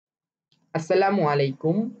আসসালামু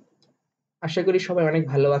আলাইকুম। আশা করি সবাই অনেক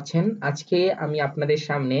ভালো আছেন। আজকে আমি আপনাদের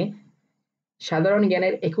সামনে সাধারণ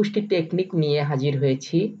জ্ঞানের ২১টি টেকনিক নিয়ে হাজির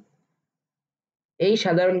হয়েছি। এই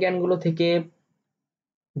সাধারণ জ্ঞানগুলো থেকে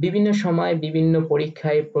বিভিন্ন সময় বিভিন্ন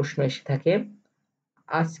পরীক্ষায় প্রশ্ন এসে থাকে।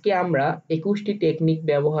 আজকে আমরা ২১টি টেকনিক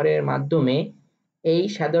ব্যবহারের মাধ্যমে এই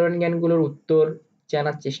সাধারণ জ্ঞানগুলোর উত্তর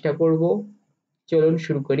জানার চেষ্টা করব। চলুন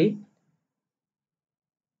শুরু করি।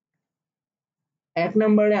 ১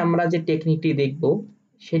 নম্বরে আমরা যে টেকনিকটি দেখব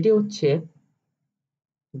সেটি হচ্ছে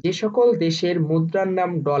যে সকল দেশের মুদ্রার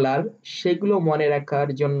নাম ডলার সেগুলো মনে রাখার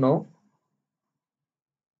জন্য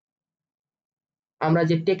আমরা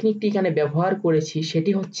যে টেকনিকটি এখানে ব্যবহার করেছি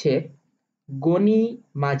সেটি হচ্ছে গনি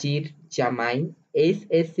মাজির জামাই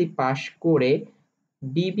এসএসসি পাশ করে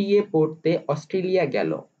বিবিএ পড়তে অস্ট্রেলিয়া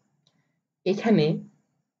গেল। এখানে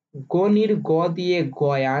গনির গ দিয়ে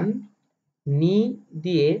গয়ান, নি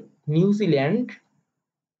দিয়ে নিউজিল্যান্ড,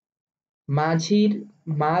 মাঝির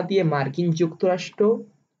মা দিয়ে মার্কিন যুক্তরাষ্ট্র,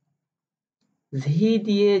 ঝি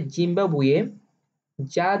দিয়ে জিম্বাবুয়ে,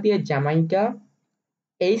 যা দিয়ে জামাইকা,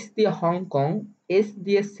 এইচ দিয়ে হংকং, এস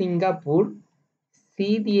দিয়ে সিঙ্গাপুর, সি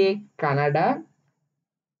দিয়ে কানাডা,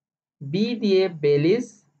 বি দিয়ে বেলিজ,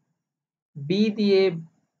 বি দিয়ে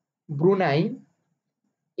ব্রুনাই,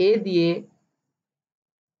 এ দিয়ে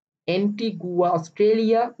অ্যান্টিগুয়া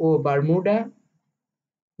অস্ট্রেলিয়া ও বারমুডা,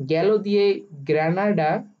 গেল দিয়ে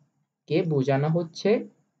গ্রানাডা কে বোঝানো হচ্ছে।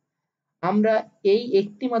 আমরা এই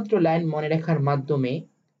একটি মাত্র লাইন মনে রাখার মাধ্যমে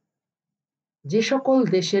যে সকল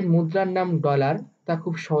দেশের মুদ্রার নাম ডলার তা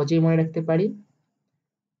খুব সহজেই মনে রাখতে পারি।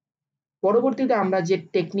 পরবর্তীতে আমরা যে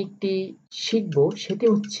টেকনিকটি শিখব সেটি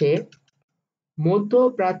হচ্ছে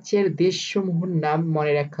মধ্যপ্রাচ্যের দেশসমূহের নাম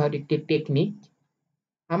মনে রাখার একটি টেকনিক।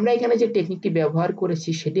 আমরা এখানে যে টেকনিকটি ব্যবহার করেছি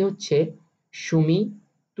সেটি হচ্ছে সুমি,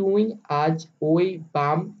 তুই, আজ, ওই,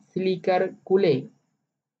 বাম, সিলিকার, কুলে।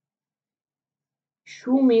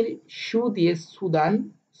 সুমির সু দিয়ে সুদান,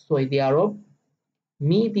 সৌদি আরব,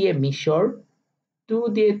 মি দিয়ে মিশর, তু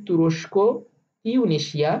দিয়ে তুরস্ক,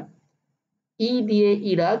 তিউনিসিয়া, ই দিয়ে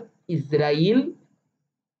ইরাক, ইসরায়েল,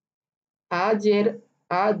 আজের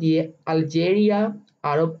আ দিয়ে আলজেরিয়া,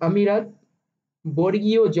 আরব আমিরাত,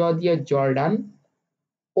 বর্গীয় জ দিয়ে জর্ডান,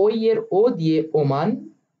 ওই এর ও দিয়ে ওমান,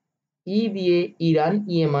 ই দিয়ে ইরান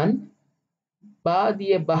ইয়েমান, বা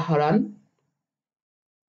দিয়ে বাহরান,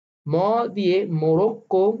 ম দিয়ে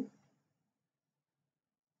মরক্কো,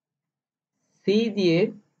 সি দিয়ে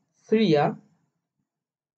সিরিয়া,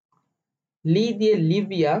 লি দিয়ে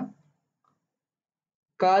লিবিয়া,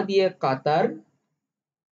 কা দিয়ে কাতার,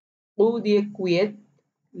 উ দিয়ে কুয়েত,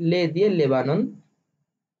 লে দিয়ে লেবানন।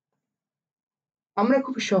 আমরা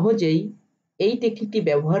খুব সহজেই এই টেকনিকটি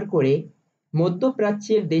ব্যবহার করে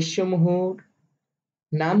মধ্যপ্রাচ্যের দেশসমূহের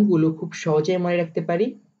নামগুলো খুব সহজেই মনে রাখতে পারি।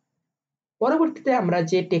 পরবর্তীতে আমরা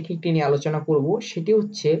যে টেকনিকটি নিয়ে আলোচনা করব সেটি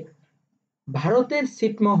হচ্ছে ভারতের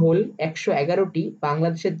ছিটমহল ১১১টি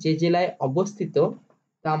বাংলাদেশের যে জেলায় অবস্থিত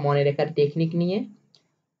তা মনে রাখার টেকনিক নিয়ে।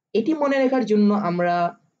 এটি মনে রাখার জন্য আমরা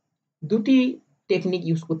দুটি টেকনিক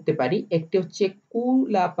ইউজ করতে পারি। একটি হচ্ছে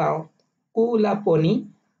কুলাপনি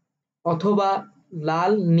অথবা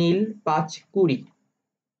লাল নীল ৫-২০।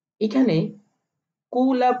 এখানে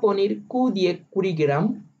কুলাপনির কু দিয়ে কুড়িগ্রাম,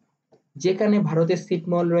 যেখানে ভারতের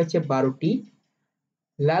ছিটমহল রয়েছে ১২টি,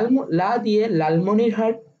 লা দিয়ে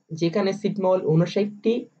লালমনিরহাট, যেখানে ছিটমহল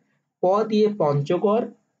 ৫৯টি, প দিয়ে পঞ্চগড়,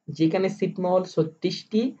 যেখানে ছিটমহল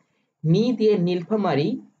 ৩৬টি, নি দিয়ে নীলফামারী,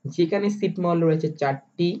 যেখানে ছিটমহল রয়েছে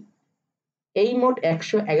 ৪টি। এই মোট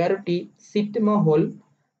 ১১১টি ছিটমহল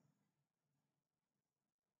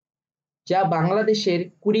যা বাংলাদেশের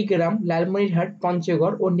কুড়িগ্রাম, লালমনিরহাট,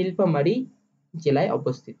 পঞ্চগড় ও নীলফামারী জেলায়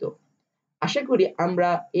অবস্থিত। আশা করি আমরা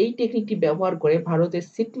এই টেকনিকটি ব্যবহার করে ভারতের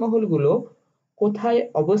ছিটমহলগুলো কোথায়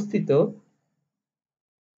অবস্থিত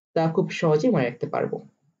তা খুব সহজে মনে রাখতে পারবো।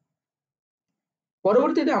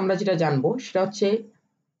 পরবর্তীতে আমরা যেটা জানবো সেটা হচ্ছে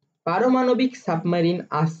পারমাণবিক সাবমেরিন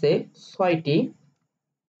আছে ৬টি।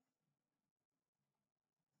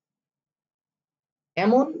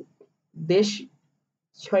 এমন দেশ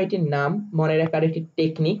 ৬টির নাম মনে রাখার একটি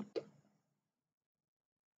টেকনিক।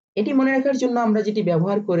 এটি মনে রাখার জন্য আমরা যেটি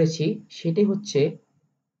ব্যবহার করেছি সেটি হচ্ছে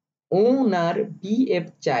ওনার বিএফ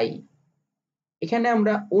চাই। এখানে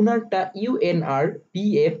আমরা ওনারটা ইউএনআর,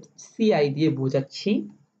 বিএফ সিআই দিয়ে বোঝাচ্ছি।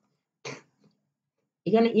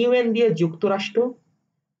 এখানে ইউএন দিয়ে যুক্তরাষ্ট্র,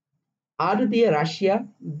 আর দিয়ে রাশিয়া,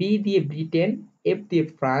 বি দিয়ে ব্রিটেন, এফ দিয়ে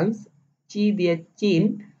ফ্রান্স, চি দিয়ে চীন,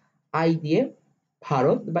 আই দিয়ে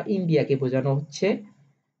ভারত বা ইন্ডিয়াকে বোঝানো হচ্ছে।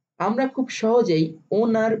 আমরা খুব সহজেই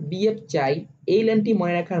ওনার বিএফ চাই এই লাইনটি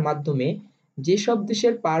মনে রাখার মাধ্যমে যেসব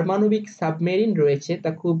দেশের পারমাণবিক সাবমেরিন রয়েছে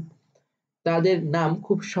তাদের নাম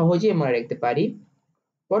খুব সহজেই মনে রাখতে পারি।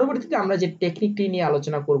 পরবর্তীতে আমরা যে টেকনিকটি নিয়ে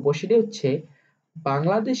আলোচনা করব সেটি হচ্ছে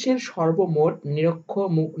বাংলাদেশের সর্বমোট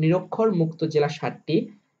নিরক্ষর মুক্ত জেলা 7টি।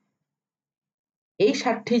 এই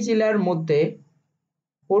 7টি জেলার মধ্যে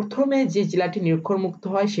প্রথমে যে জেলাটি নিরক্ষর মুক্ত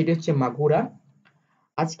হয় সেটি হচ্ছে মাগুরা।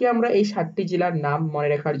 আজকে আমরা এই 7টি জেলার নাম মনে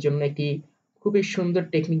রাখার জন্য একটি খুবই সুন্দর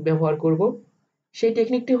টেকনিক ব্যবহার করব। সেই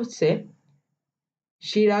টেকনিকটি হচ্ছে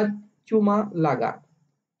সিরাজ চুমা লাগা।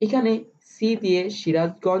 এখানে সি দিয়ে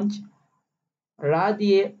সিরাজগঞ্জ, রা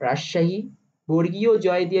দিয়ে রাজশাহী, বর্গীয়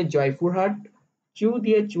জয় দিয়ে জয়পুরহাট, চু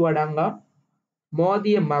দিয়ে চুয়াডাঙ্গা, ম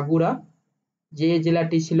দিয়ে মাগুরা, যে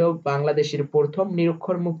জেলাটি ছিল বাংলাদেশের প্রথম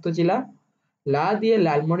নিরক্ষর মুক্ত জেলা, লা দিয়ে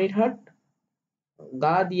লালমনিরহাট,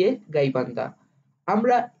 গা দিয়ে গাইবান্ধা।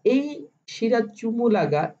 আমরা এই সিরাজ চুমু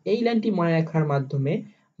লাগা এই লাইনটি মনে রাখার মাধ্যমে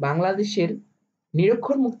বাংলাদেশের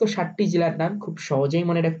নিরক্ষর মুক্ত 7টি জেলার নাম খুব সহজেই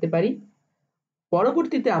মনে রাখতে পারি।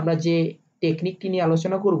 পরবর্তীতে আমরা যে টেকনিকটি নিয়ে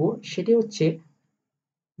আলোচনা করব সেটি হচ্ছে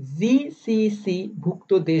জিসিসি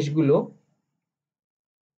ভুক্ত দেশগুলো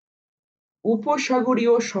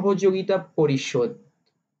উপসাগরীয় সহযোগিতা পরিষদ।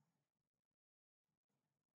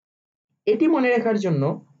 এটি মনে রাখার জন্য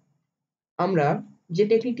আমরা যে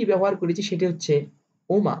টেকনিকটি ব্যবহার করেছি সেটি হচ্ছে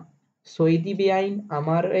ওমা সৌদি বেআইন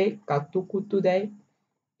আমারে কাতুকুতু দেয়।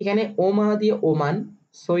 এখানে ওমা দিয়ে ওমান,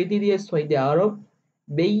 সৌদি দিয়ে সৌদি আরব,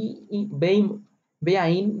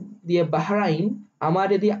 বেআইন দিয়ে বাহরাইন,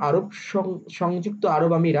 আমারে দিয়ে আরব সংযুক্ত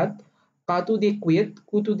আরব আমিরাত, কাতু দিয়ে কুয়েত,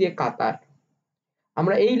 কুতু দিয়ে কাতার।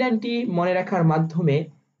 আমরা এই লাইনটি মনে রাখার মাধ্যমে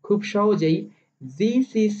খুব সহজেই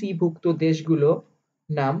জিসিসি ভুক্ত দেশগুলো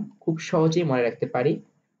নাম খুব সহজেই মনে রাখতে পারি।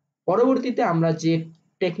 পরবর্তীতে আমরা যে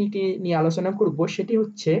টেকনিকটি নিয়ে আলোচনা করব সেটি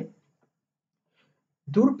হচ্ছে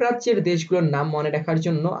দূরপ্রাচ্যের দেশগুলোর নাম মনে রাখার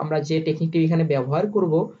জন্য আমরা যে টেকনিকটি এখানে ব্যবহার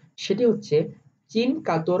করব সেটি হচ্ছে চীন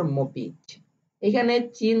কাতর মপিজ। এখানে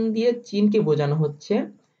চীন দিয়ে চীনকে বোঝানো হচ্ছে,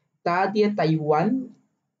 তা দিয়ে তাইওয়ান,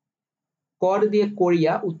 কর দিয়ে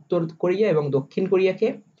কোরিয়া, উত্তর কোরিয়া এবং দক্ষিণ কোরিয়াকে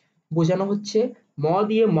বোঝানো হচ্ছে, ম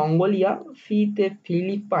দিয়ে মঙ্গোলিয়া, ফিতে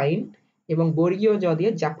ফিলিপাইন এবং বর্গীয় জ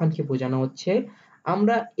দিয়ে জাপানকে বোঝানো হচ্ছে।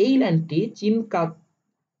 আমরা এই লাইনটি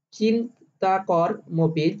চিন্তাকর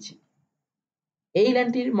মপিজ এই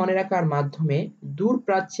লাইনটির মনে রাখার মাধ্যমে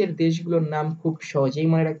দূরপ্রাচ্যের দেশগুলোর নাম খুব সহজেই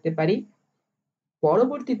মনে রাখতে পারি।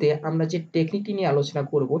 পরবর্তীতে আমরা যে টেকনিকটি নিয়ে আলোচনা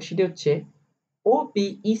করব সেটি হচ্ছে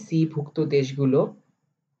ওপিইসি ভুক্ত দেশগুলো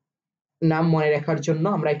নাম মনে রাখার জন্য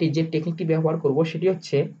আমরা যে টেকনিকটি ব্যবহার করব সেটি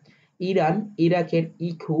হচ্ছে ইরান, ইরাকের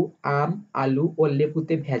ইখু, আম, আলু ও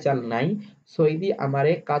লেবুতে ভেজাল নাই, সৌদি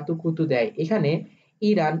আমারে কাতুকুতু দেয়। এখানে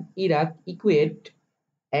Iran, Iraq, equate,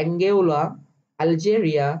 Angola,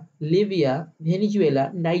 Algeria, Libya, Venezuela,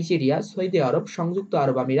 Nigeria, Saudi আরব, সংযুক্ত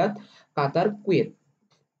আরব আমিরাত, কাতার, কুয়েত,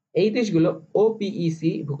 এই দেশগুলো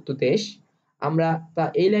ওপিইসি ভুক্ত দেশ। আমরা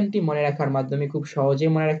এই লাইনটি মনে রাখার মাধ্যমে খুব সহজে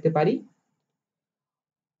মনে রাখতে পারি।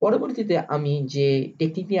 পরবর্তীতে আমি যে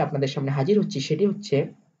টেকনিক নিয়ে আপনাদের সামনে হাজির হচ্ছি সেটি হচ্ছে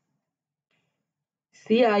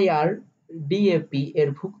সিআইআর ডিএপি এর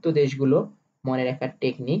ভুক্ত দেশগুলো মনে রাখার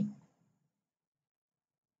টেকনিক।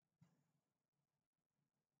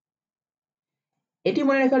 এটি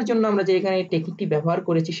মনে রাখার জন্য আমরা যে এখানে টেকনিকটি ব্যবহার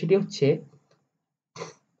করেছি সেটি হচ্ছে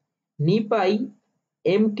নিপাই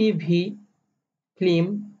MTV film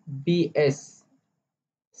BS,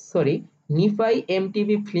 নিপাই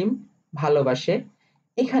MTV film ভালোবাসে।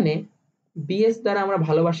 এখানে বিএস দ্বারা আমরা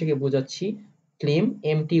ভালোবাসাকে বোঝাচ্ছি, ফিল্ম,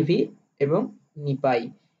 এমটিভি এবং নিপাই।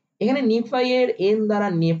 এখানে নিপাই এর এন দ্বারা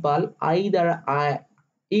নেপাল, আই দ্বারা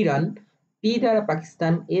ইরান, পি দ্বারা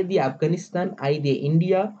পাকিস্তান, এ দিয়ে আফগানিস্তান, আই দিয়ে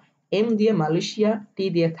ইন্ডিয়া, এম দিয়ে মালয়েশিয়া, টি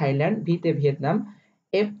দিয়ে থাইল্যান্ড, ভি তে ভিয়েতনাম,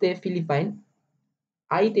 এফ তে ফিলিপাইন,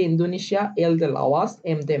 আই তে ইন্দোনেশিয়া, এল তে লাওয়াস,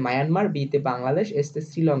 এম তে মায়ানমার, বি তে বাংলাদেশ, এস তে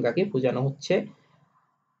শ্রীলঙ্কাকে বোঝানো হচ্ছে।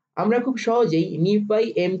 আমরা খুব সহজেই নিপাই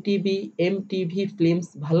এমটিভি ফিল্মস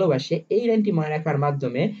ভালোবাসে এই লাইনটি মনে রাখার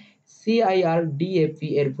মাধ্যমে সিআইআর ডিএপি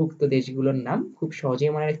এর ভুক্ত দেশগুলোর নাম খুব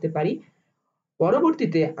সহজেই মনে রাখতে পারি।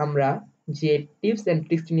 পরবর্তীতে আমরা যে টিপস এন্ড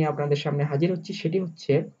ট্রিক্স নিয়ে আপনাদের সামনে হাজির হচ্ছি সেটি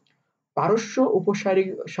হচ্ছে পারস্য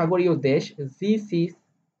উপসাগরীয় দেশ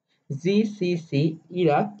জিসিসি,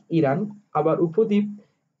 ইরাক, ইরান, আবার উপদ্বীপ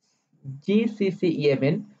জিসিসি,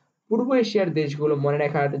 ইয়েমেন, পূর্ব এশিয়ার দেশগুলো মনে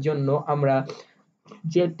রাখার জন্য আমরা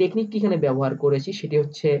যে টেকনিকটি এখানে ব্যবহার করেছি সেটি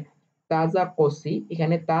হচ্ছে তাজা কসি।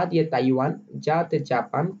 এখানে তা দিয়ে তাইওয়ান, জাতে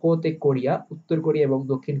জাপান, কোতে কোরিয়া, উত্তর কোরিয়া এবং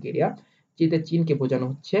দক্ষিণ কোরিয়া, যেতে চীনকে বোঝানো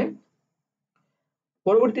হচ্ছে।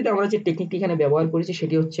 পরবর্তীতে আমরা যে টেকনিকটি এখানে ব্যবহার করেছি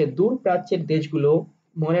সেটি হচ্ছে দূর প্রাচ্যের দেশগুলো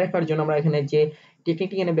মনে রাখার জন্য আমরা এখানে যে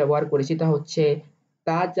টেকনিকটি এখানে ব্যবহার করেছি তা হচ্ছে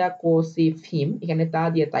তাজা কোসি ফিম। এখানে তা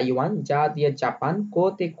দিয়ে তাইওয়ান, যা দিয়ে জাপান,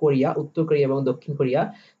 কোতে কোরিয়া, উত্তর কোরিয়া এবং দক্ষিণ কোরিয়া,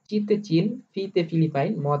 চিতে চীন, ফিতে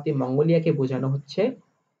ফিলিপাইন, মতে মঙ্গোলিয়াকে বোঝানো হচ্ছে।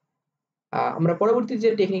 আমরা পরবর্তী যে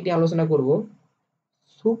টেকনিকটি আলোচনা করব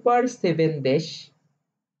সুপার 7 দেশ,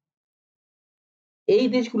 এই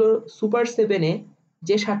দেশগুলো সুপার 7-এ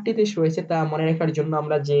যে 7টি দেশ রয়েছে তা মনে রাখার জন্য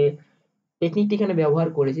আমরা যে টেকনিকটি এখানে ব্যবহার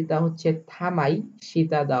করেছি তা হচ্ছে থামাই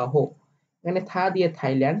সীতাদাহ। এখানে থা দিয়ে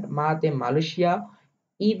থাইল্যান্ড, মাতে মালয়েশিয়া,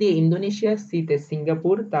 ই দিয়ে ইন্দোনেশিয়া, সিতে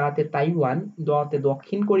সিঙ্গাপুর, তাতে তাইওয়ান, দতে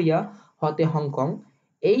দক্ষিণ কোরিয়া, হতে হংকং।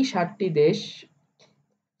 এই 7টি দেশ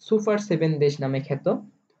সুপার 7 দেশ নামে খ্যাত।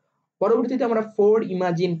 পরবর্তীতে আমরা 4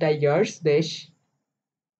 ইমাজিন টাইগার্স দেশ,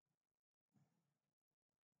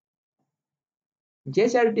 যে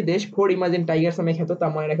 4টি দেশ 4 ইমাজিন টাইগার্স নামে খ্যাত তা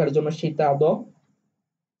মনে রাখার জন্য সীতাদ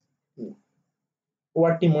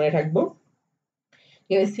ওয়ার্ডটি মনে রাখবো।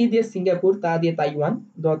 এখানে সি দিয়ে সিঙ্গাপুর, তা দিয়ে তাইওয়ান,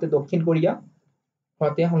 দতে দক্ষিণ কোরিয়া,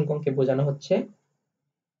 হতে হংকংকে বোঝানো হচ্ছে।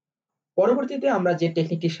 পরবর্তীতে আমরা যে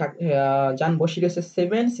টেকনিকটি জানবো সেটি হচ্ছে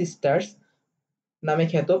 7 সিস্টার্স নামে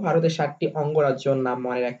খ্যাত ভারতের 7টি অঙ্গরাজ্যর নাম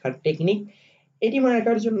মনে রাখার টেকনিক। এটি মনে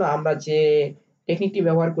রাখার জন্য আমরা যে টেকনিকটি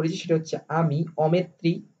ব্যবহার করেছি সেটা হচ্ছে আমি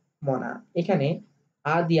অমেত্রী মনা। এখানে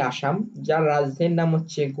আ দিয়ে আসাম, যার রাজধানীর নাম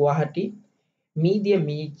হচ্ছে গুয়াহাটি, মি দিয়ে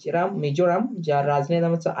মিজোরাম, যার রাজধানীর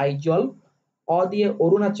নাম হচ্ছে আইজল, অ দিয়ে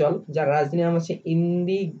অরুণাচল, যার রাজধানীর নাম হচ্ছে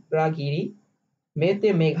ইন্দিরাগিরি, মেতে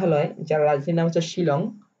মেঘালয়, যার রাজধানীর নাম হচ্ছে শিলং,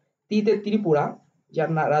 তিতে ত্রিপুরা, যার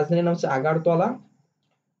রাজধানীর নাম হচ্ছে আগারতলা,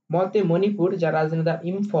 মতে মণিপুর, যার রাজধানীর নাম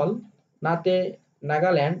ইম্ফল, নাতে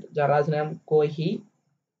নাগাল্যান্ড, যার রাজধানীর নাম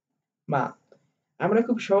কোহিমা। আমরা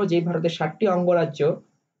খুব সহজেই ভারতের 7টি অঙ্গরাজ্য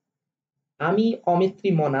আমি অমিত্রী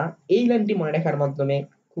মনা এই লাইনটি মনে রাখার মাধ্যমে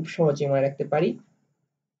খুব সহজেই মনে রাখতে পারি।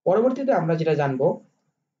 পরবর্তীতে আমরা যেটা জানবো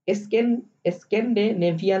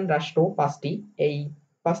স্ক্যান্ডিনেভিয়ান রাষ্ট্র 5টি, এই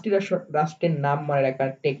 5টি রাষ্ট্রের নাম মনে রাখার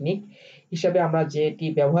টেকনিক হিসাবে আমরা যেটি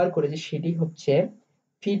ব্যবহার করেছি সেটি হচ্ছে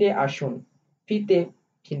ফিডে আসুন। ফিতে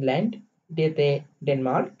ফিনল্যান্ড, ডেতে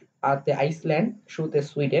ডেনমার্ক, আতে আইসল্যান্ড, সুতে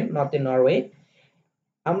সুইডেন, নতে নরওয়ে।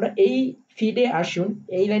 আমরা এই ফিডে আসুন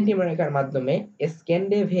এই লাইনটি মনে রাখার মাধ্যমে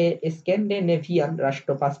স্ক্যান্ডিনেভিয়ান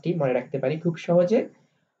রাষ্ট্র 5টি মনে রাখতে পারি খুব সহজে।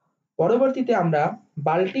 পরবর্তীতে আমরা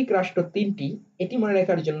বাল্টিক রাষ্ট্র 3টি এটি মনে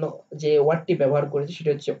রাখার জন্য যে ওয়ার্ডটি ব্যবহার করেছি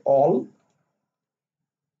সেটা হচ্ছে অল।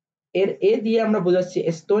 এর এ দিয়ে আমরা বোঝাচ্ছি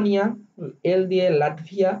এস্তোনিয়া, এল দিয়ে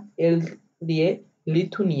লাটভিয়া, এল দিয়ে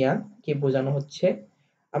লিথুনিয়া কে বোঝানো হচ্ছে।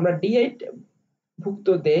 আমরা D8 ভুক্ত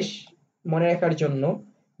দেশ মনে রাখার জন্য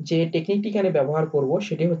যে টেকনিকটি এখানে ব্যবহার করব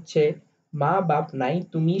সেটি হচ্ছে মা বাপ নাই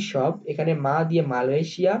তুমি সব। এখানে মা দিয়ে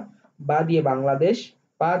মালয়েশিয়া, বা দিয়ে বাংলাদেশ,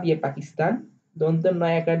 পা দিয়ে পাকিস্তান, দন্ত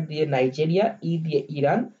নয়াকার দিয়ে নাইজেরিয়া, ই দিয়ে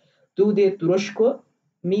ইরান, তু দিয়ে তুরস্ক,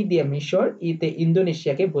 মি দিয়ে মিশর, ইতে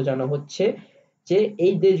ইন্দোনেশিয়াকে বোঝানো হচ্ছে যে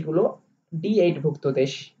এই দেশগুলো D8 ভুক্ত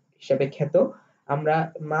দেশ হিসেবে খ্যাত। আমরা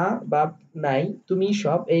মা বাপ নাই তুমি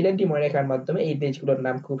সব এই লাইনটি মনে রাখার মাধ্যমে এই দেশগুলোর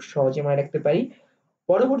নাম খুব সহজে মনে রাখতে পারি।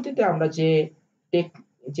 পরবর্তীতে আমরা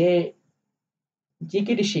যে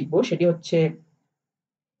জিকেটি শিখবো সেটি হচ্ছে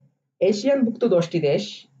এশিয়ানভুক্ত 10টি দেশ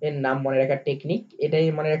এর নাম মনে রাখার টেকনিক। এটাই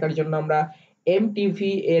মনে রাখার জন্য আমরা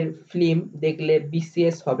এমটিভি এর ফিল্ম দেখলে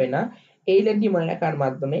বিসিএস হবে না এই লাইনটি মনে রাখার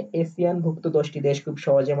মাধ্যমে এশিয়ানভুক্ত 10টি দেশ খুব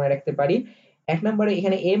সহজে মনে রাখতে পারি। 1 নম্বরে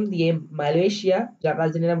এখানে এম দিয়ে মালয়েশিয়া, যার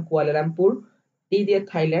রাজধানীর নাম কুয়ালালামপুর, টি দিয়ে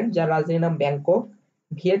থাইল্যান্ড, যার রাজধানীর নাম ব্যাংকক,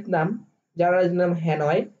 ভিয়েতনাম, যার রাজধানীর নাম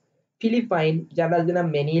হ্যানয়, ফিলিপাইন, যার রাজধানীর নাম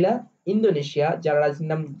ম্যানিলা, ইন্দোনেশিয়া, যার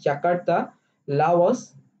রাজধানীর নাম জাকার্তা, লাওস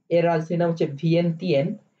এর রাজধানীর নাম হচ্ছে ভিয়েন্তিয়ান,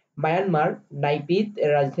 মায়ানমার, নাইপিত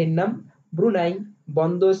এর রাজধানীর নাম ব্রুনাই,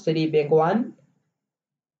 বন্দর সেরি বেগওয়ান,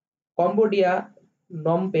 কম্বোডিয়া,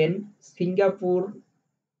 নমপেন, সিঙ্গাপুর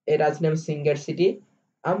এর রাজধানীর নাম সিঙ্গার সিটি।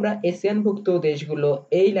 আমরা এশিয়ানভুক্ত দেশগুলো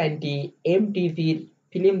এই লাইনটি এমটিভির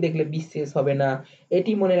ফিল্ম দেখলে বিসিএস হবে না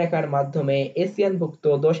এটি মনে রাখার মাধ্যমে এশিয়ানভুক্ত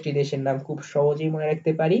 10টি দেশের নাম খুব সহজেই মনে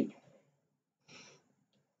রাখতে পারি।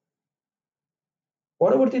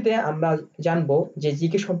 পরবর্তীতে আমরা জানবো যে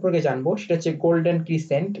জিকে সম্পর্কে জানবো সেটা হচ্ছে গোল্ডেন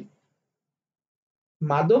ক্রিসেন্ট,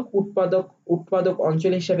 মাদক উৎপাদক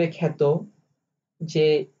অঞ্চল হিসেবে খ্যাত যে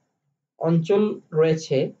অঞ্চল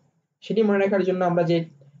রয়েছে সেটি মনে রাখার জন্য আমরা যে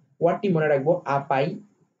ওয়ার্ডটি মনে রাখবো আপাই,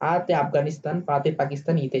 আতে আফগানিস্তান, পাতে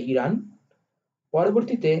পাকিস্তান, ইতে ইরান।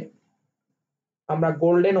 পরবর্তীতে আমরা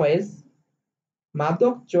গোল্ডেন ওয়েজ,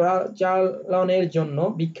 মাদক চোরাচালানের জন্য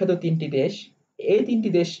বিখ্যাত 3টি দেশ এই 3টি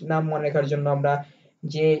দেশ নাম মনে রাখার জন্য আমরা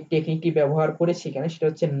যে টেকনিকটি ব্যবহার করেছি এখানে সেটা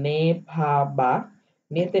হচ্ছে বা,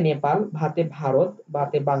 নেতে নেপাল, ভাতে ভারত,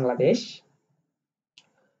 বাতে বাংলাদেশ।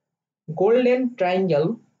 গোল্ডেন ট্রায়াঙ্গেল,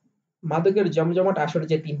 মাদকের জমজমাট আসর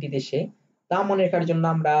যে 3টি দেশে তা মনে রাখার জন্য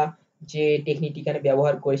আমরা যে টেকনিকটি এখানে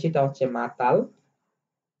ব্যবহার করেছি তা হচ্ছে মাতাল।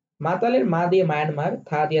 মাতালের মা দিয়ে মায়ানমার,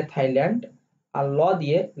 থা দিয়ে থাইল্যান্ড, আর ল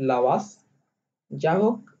দিয়ে লাওয়াস। যা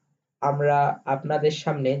হোক আমরা আপনাদের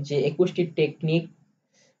সামনে যে 21টি টেকনিক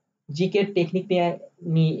জিকের টেকনিক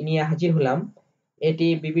নিয়ে হাজির হলাম এটি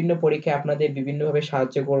বিভিন্ন পরীক্ষায় আপনাদের বিভিন্নভাবে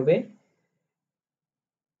সাহায্য করবে।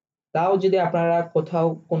 তাও যদি আপনারা কোথাও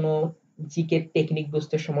কোনো জিকে টেকনিক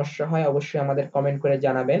বুঝতে সমস্যা হয় অবশ্যই আমাদের কমেন্ট করে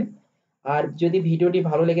জানাবেন। আর যদি ভিডিওটি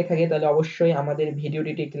ভালো লেগে থাকে তাহলে অবশ্যই আমাদের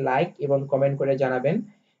ভিডিওটিতে একটি লাইক এবং কমেন্ট করে জানাবেন,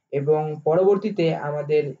 এবং পরবর্তীতে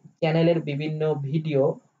আমাদের চ্যানেলের বিভিন্ন ভিডিও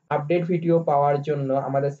আপডেট ভিডিও পাওয়ার জন্য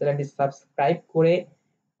আমাদের চ্যানেলটি সাবস্ক্রাইব করে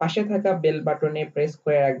পাশে থাকা বেল বাটনে প্রেস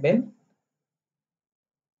করে রাখবেন,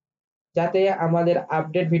 যাতে আমাদের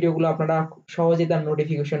আপডেট ভিডিওগুলো আপনারা খুব সহজেই তার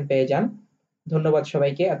নোটিফিকেশন পেয়ে যান। ধন্যবাদ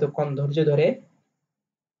সবাইকে এতক্ষণ ধৈর্য ধরে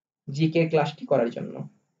জিকে ক্লাসটি করার জন্য।